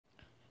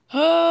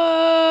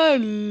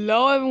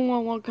Hello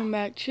everyone, welcome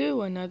back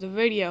to another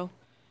video.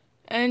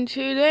 And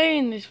today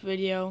in this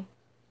video,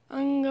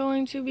 I'm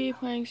going to be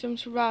playing some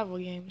survival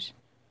games.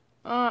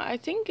 I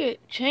think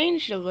it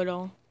changed a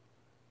little.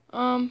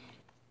 I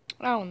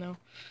don't know.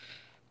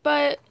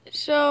 But,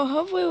 so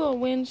hopefully we'll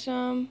win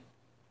some.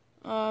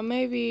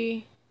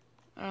 Maybe,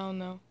 I don't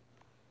know.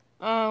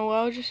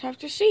 We'll just have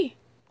to see.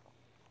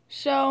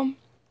 So,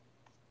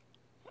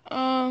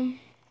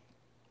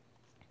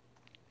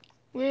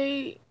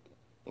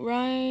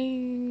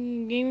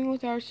 Ryan Gaming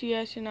with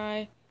RCS and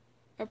I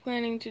are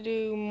planning to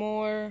do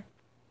more,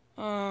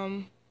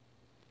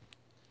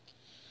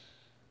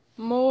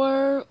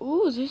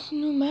 ooh, this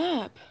new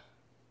map.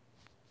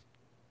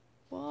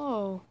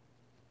 Whoa.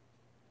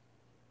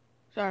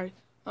 Sorry.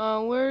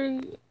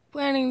 We're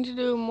planning to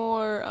do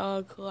more,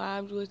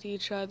 collabs with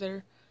each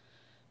other,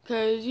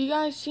 because you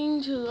guys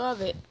seem to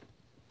love it.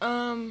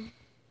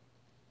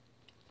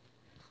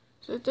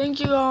 So thank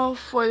you all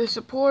for the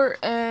support,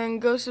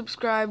 and go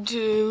subscribe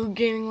to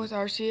Gaming with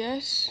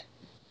RCS,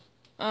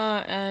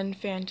 and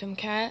Phantom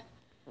Cat,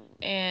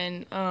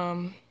 and,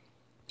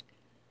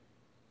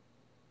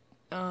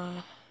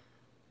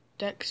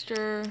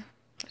 Dexter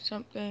or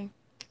something.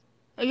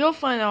 You'll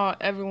find out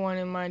everyone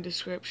in my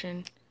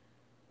description.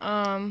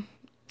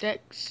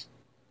 Dex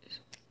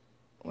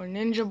or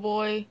Ninja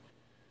Boy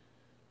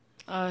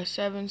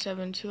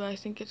 772, I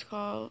think it's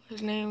called.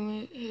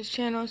 His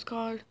channel is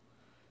called.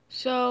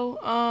 So,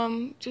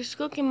 just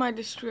look in my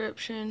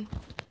description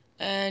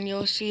and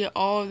you'll see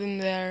all of them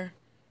there.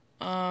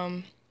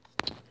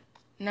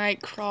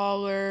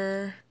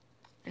 Nightcrawler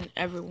and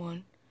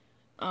everyone.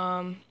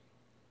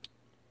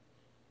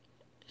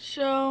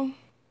 So,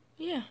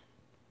 yeah.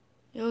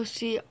 You'll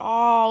see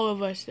all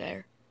of us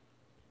there.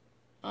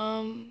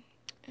 And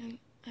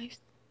I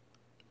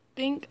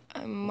think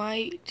I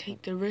might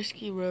take the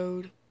risky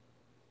road.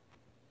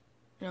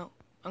 No,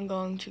 I'm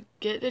going to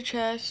get the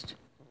chest.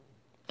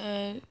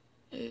 And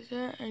is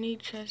there any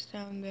chest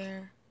down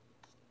there?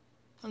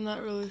 I'm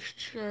not really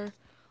sure.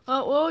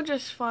 We'll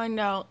just find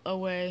out a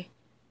way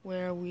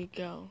where we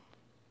go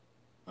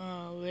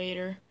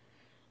later.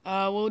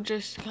 We'll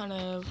just kind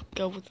of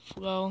go with the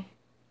flow.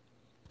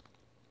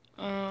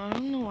 I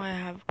don't know why I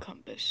have a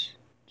compass.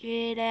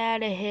 Get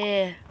out of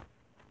here.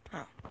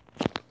 Oh.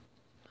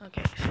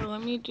 Okay, so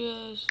let me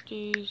just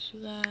do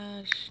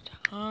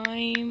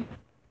 /time.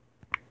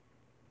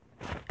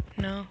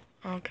 No?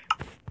 Okay.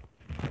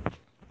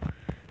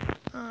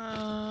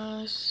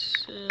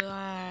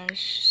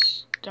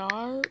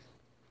 /start.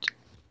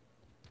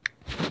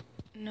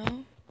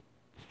 No?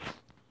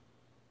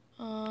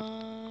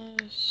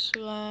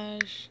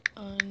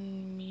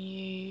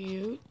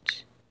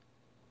 /unmute.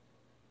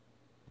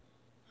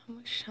 How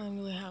much time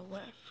do we have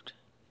left?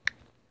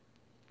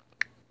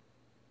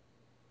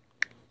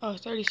 Oh,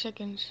 30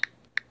 seconds.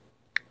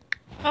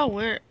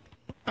 Oh,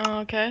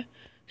 okay.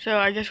 So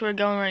I guess we're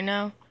going right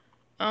now.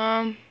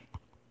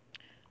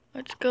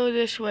 Let's go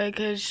this way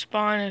because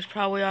spawn is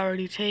probably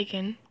already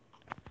taken.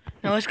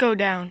 No, let's go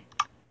down.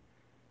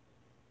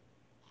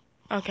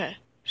 Okay,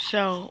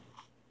 so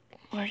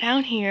we're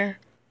down here.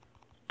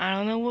 I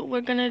don't know what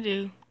we're gonna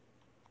do.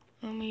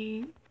 Let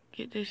me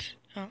get this.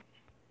 Oh,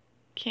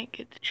 can't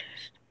get the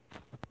chest.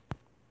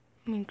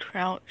 Let me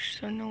crouch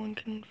so no one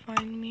can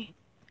find me.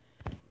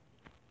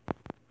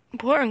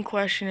 Important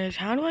question is,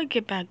 how do I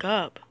get back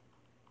up?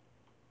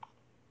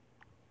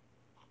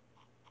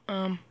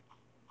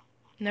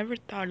 Never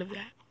thought of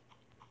that.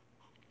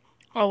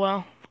 Oh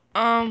well.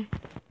 I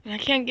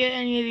can't get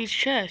any of these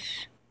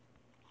chests.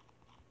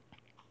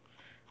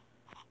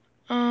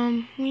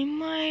 We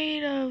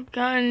might have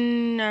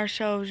gotten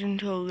ourselves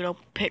into a little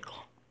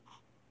pickle.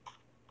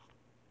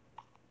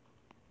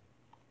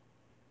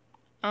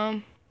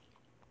 I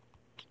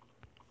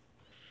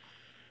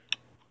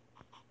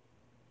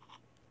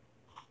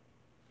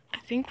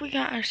think we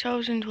got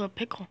ourselves into a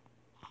pickle.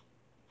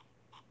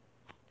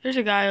 There's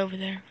a guy over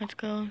there. Let's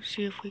go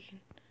see if we can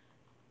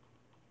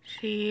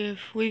see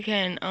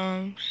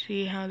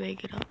how they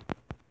get up.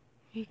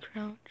 We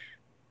crouch.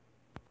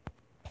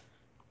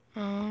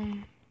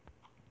 I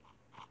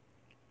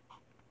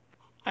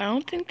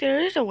don't think there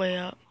is a way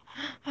up.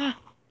 Ah,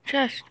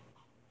 chest.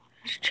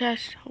 There's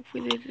chest.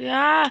 Hopefully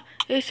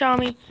they saw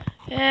me.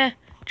 Yeah,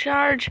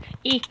 charge.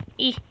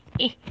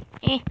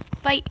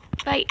 Fight.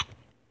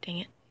 Dang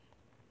it.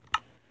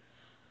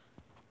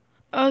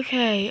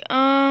 Okay,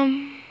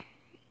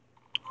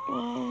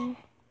 well,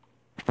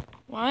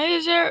 why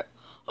is there,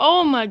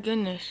 oh my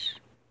goodness.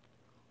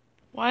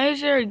 Why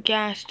is there a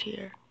ghast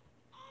here?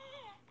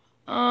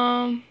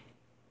 Let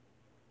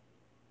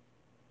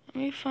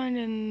me find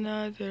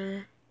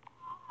another.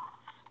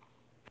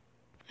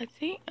 I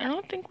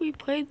don't think we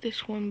played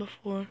this one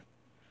before.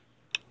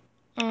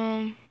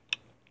 No,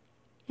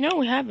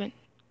 we haven't.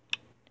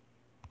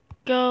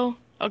 Go.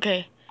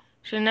 Okay.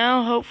 So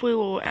now hopefully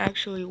we'll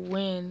actually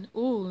win.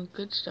 Ooh,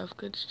 good stuff.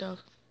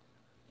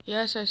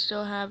 Yes, I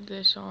still have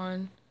this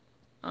on.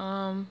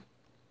 I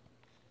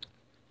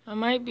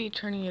might be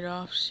turning it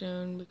off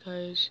soon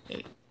because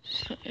it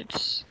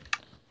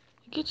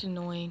gets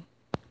annoying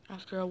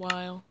after a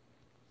while.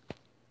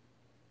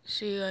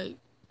 See, like,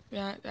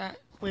 that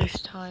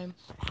wastes time.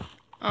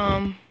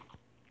 So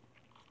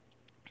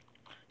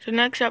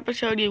next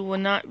episode you will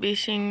not be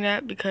seeing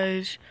that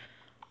because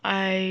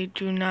I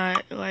do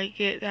not like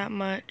it that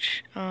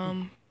much.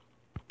 Kind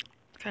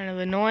of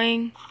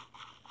annoying.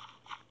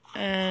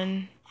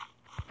 And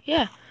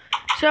yeah.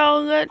 So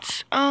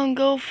let's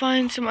go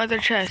find some other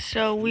chests.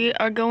 So we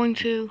are going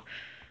to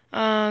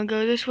go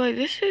this way.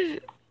 This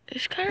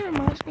kind of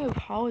reminds me of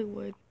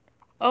Hollywood.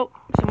 Oh,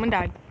 someone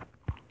died.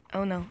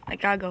 Oh no, I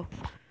gotta go.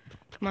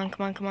 Come on,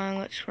 come on, come on.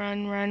 Let's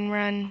run, run,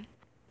 run.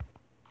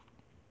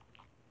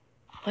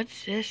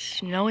 What's this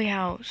snowy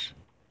house?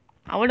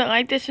 I wouldn't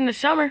like this in the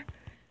summer.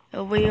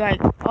 It'll be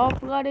like all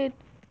flooded.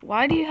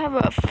 Why do you have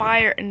a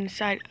fire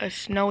inside a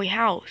snowy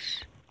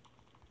house?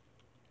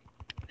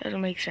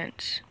 Doesn't make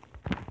sense.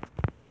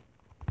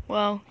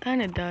 Well,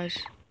 kind of does.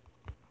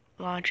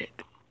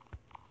 Logic.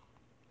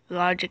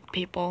 Logic,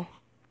 people.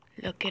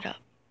 Look it up.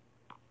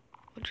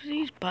 What do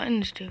these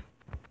buttons do?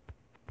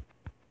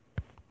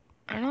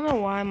 I don't know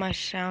why my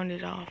sound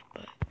is off,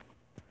 but...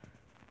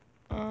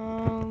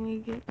 let me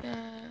get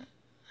that.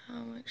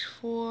 How much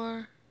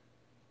for?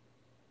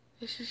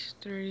 This is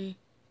 3.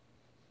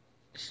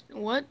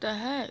 What the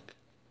heck?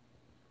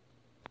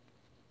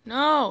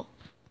 No!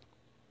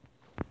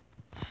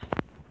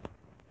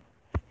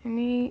 Let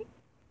me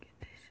get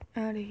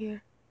this out of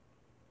here.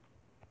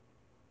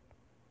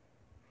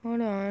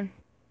 Hold on.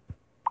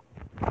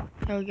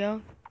 There we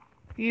go.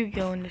 You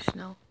go in the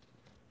snow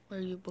where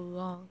you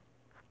belong.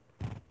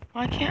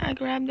 Why can't I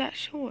grab that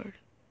sword?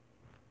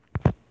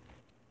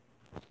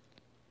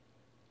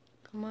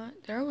 Come on.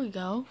 There we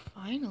go.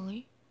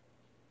 Finally.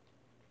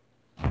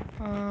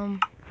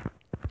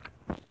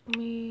 Let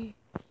me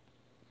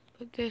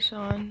put this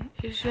on.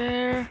 Is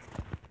there...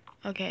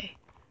 Okay.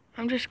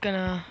 I'm just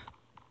gonna,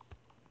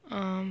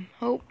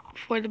 hope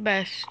for the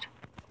best.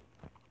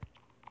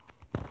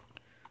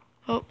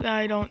 Hope that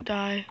I don't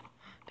die.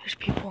 There's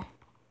people.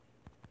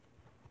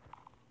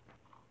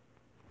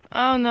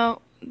 Oh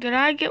no. Did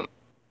I get...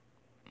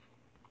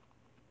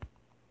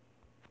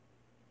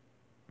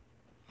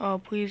 Oh,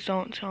 please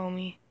don't tell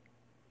me.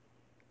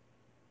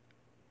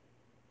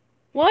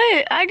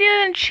 What? I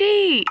didn't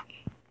cheat.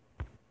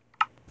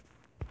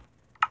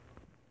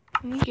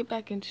 Let me get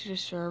back into the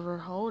server.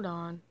 Hold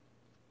on.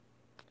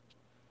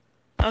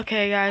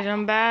 Okay, guys,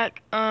 I'm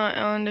back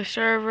on the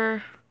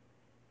server.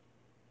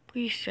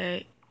 Please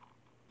say.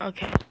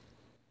 Okay.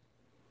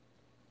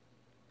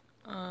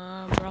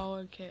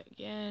 Brawler kit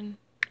again.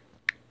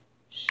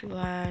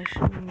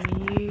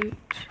 /mute.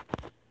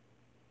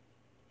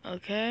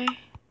 Okay.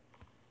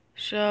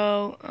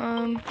 So,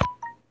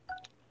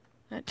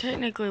 that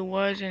technically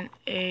wasn't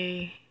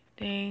a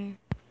thing.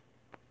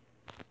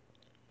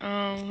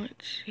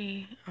 Let's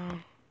see.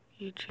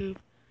 YouTube.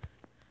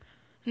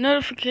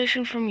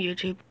 Notification from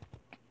YouTube.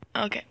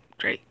 Okay,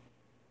 great.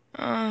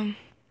 Hi.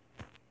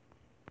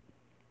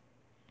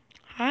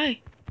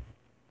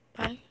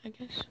 Bye, I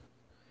guess.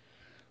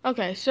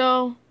 Okay,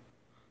 so,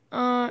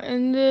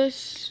 in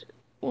this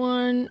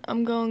one,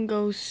 I'm going to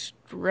go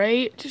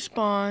straight to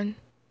spawn.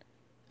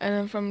 And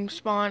then from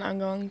spawn, I'm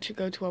going to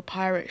go to a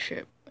pirate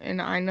ship.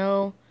 And I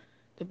know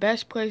the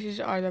best places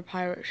are the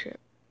pirate ship.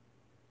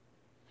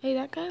 Hey,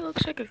 that guy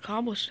looks like a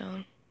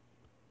cobblestone.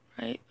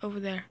 Right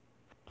over there.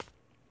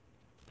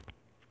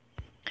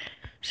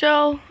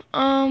 So,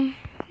 oh,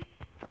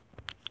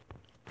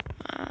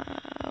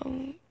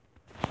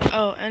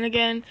 and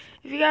again,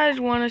 if you guys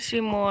want to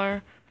see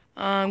more,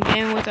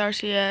 gaming with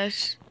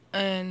RCS,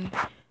 and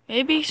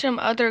maybe some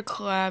other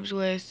collabs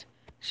with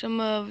some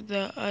of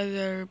the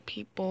other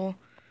people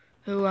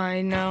who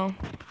I know,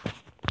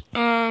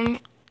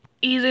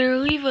 either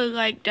leave a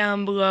like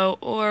down below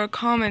or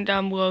comment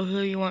down below who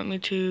you want me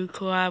to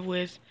collab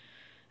with.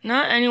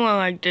 Not anyone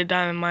like the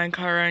Diamond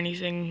Minecart or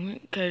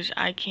anything, because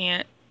I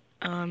can't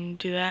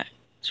do that.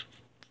 It's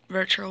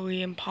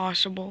virtually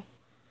impossible.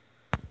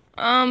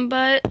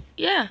 But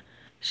yeah.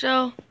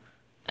 So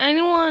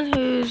anyone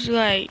who's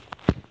like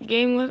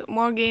gaming with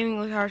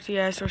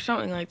RCS or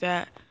something like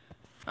that,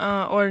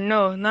 or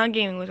no, not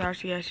gaming with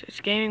RCS, it's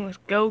gaming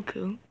with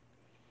Goku.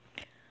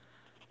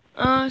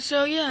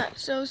 So yeah,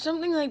 so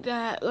something like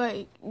that,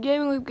 like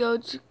gaming with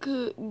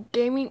Goku,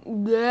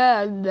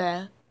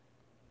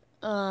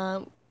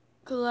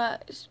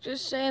 collab,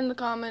 just say in the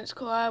comments,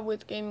 collab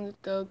with Gaming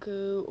with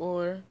Goku,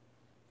 or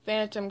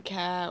Phantom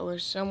Cat, or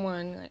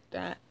someone like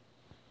that.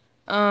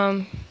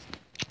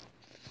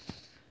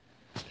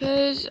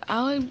 Because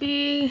I would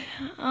be,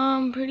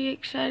 pretty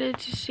excited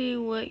to see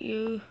what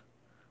we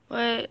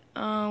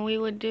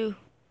would do.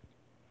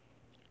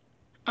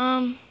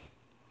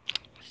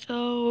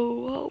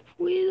 So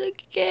hopefully the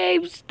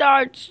game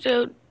starts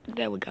soon.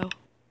 There we go.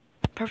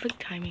 Perfect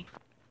timing.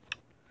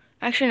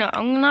 Actually, no,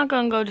 I'm not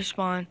gonna go to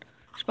spawn.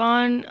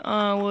 Spawn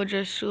will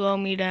just slow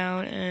me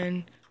down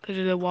and because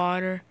of the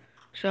water.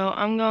 So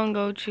I'm gonna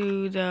go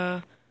to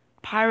the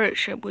pirate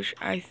ship, which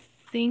I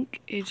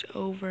think is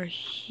over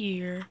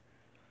here.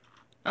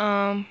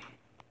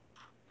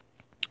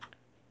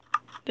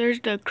 there's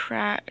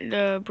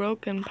the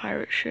broken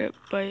pirate ship,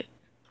 but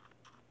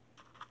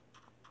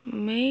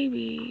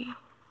maybe.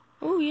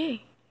 Oh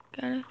yay!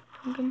 Got a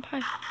pumpkin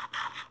pie.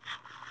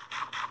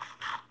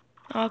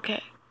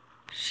 Okay,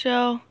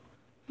 so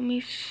let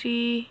me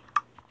see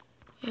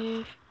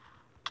if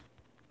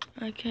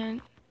I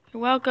can.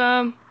 You're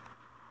welcome.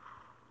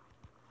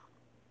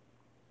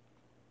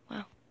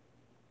 Wow,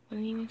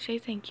 wouldn't even say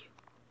thank you.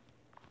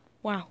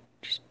 Wow,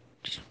 just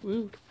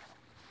rude.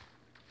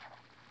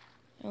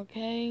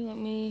 Okay, let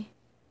me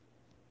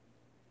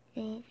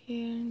go up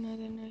here.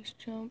 Another nice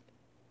jump.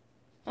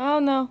 Oh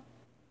no,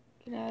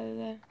 get out of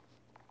there.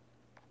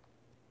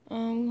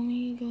 Let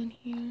me go in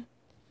here.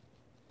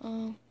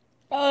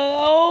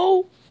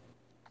 Oh!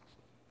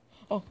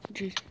 Oh,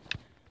 jeez.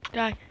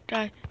 Die.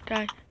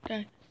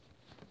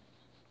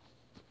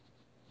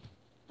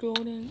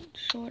 Golden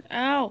sword.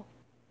 Ow!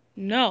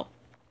 No.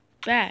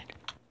 Bad.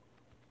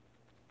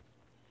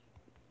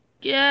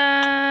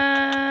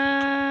 Yeah!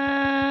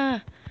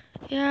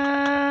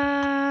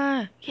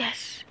 Yeah!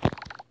 Yes!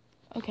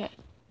 Okay.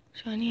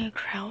 So I need to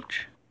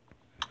crouch.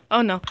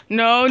 Oh, no.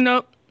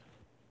 No.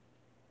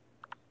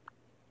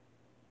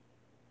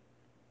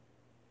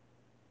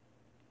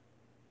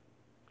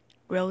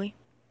 Really?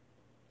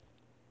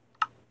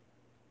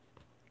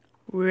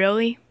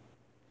 Really?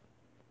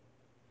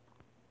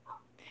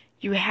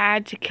 You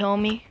had to kill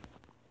me?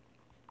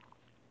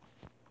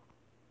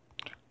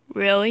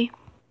 Really?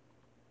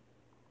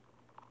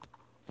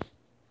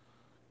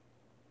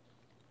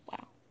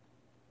 Wow.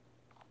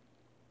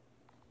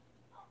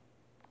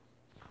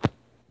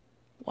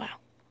 Wow.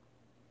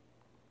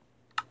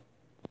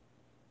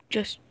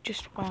 Just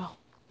wow.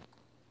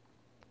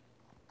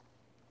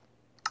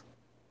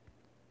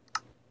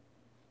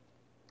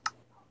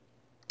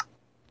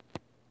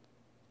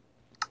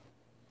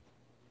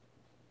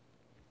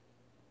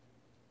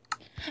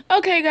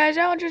 Okay, guys,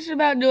 I'll just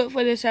about do it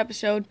for this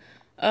episode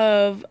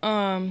of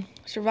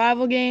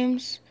survival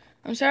games.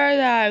 I'm sorry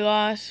that I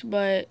lost,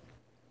 but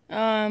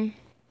it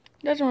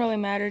doesn't really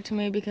matter to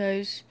me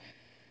because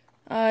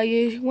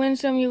you win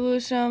some, you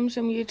lose some.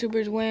 Some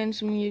YouTubers win,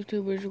 some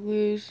YouTubers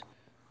lose.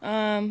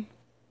 Tell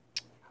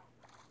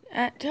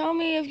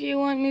me if you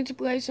want me to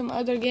play some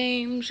other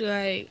games,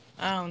 like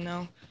I don't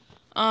know.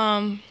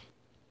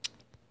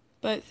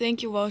 But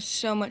thank you all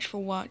so much for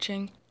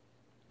watching.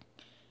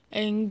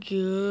 And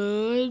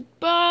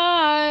goodbye,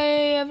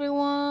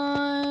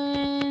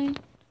 everyone.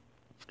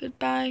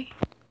 Goodbye.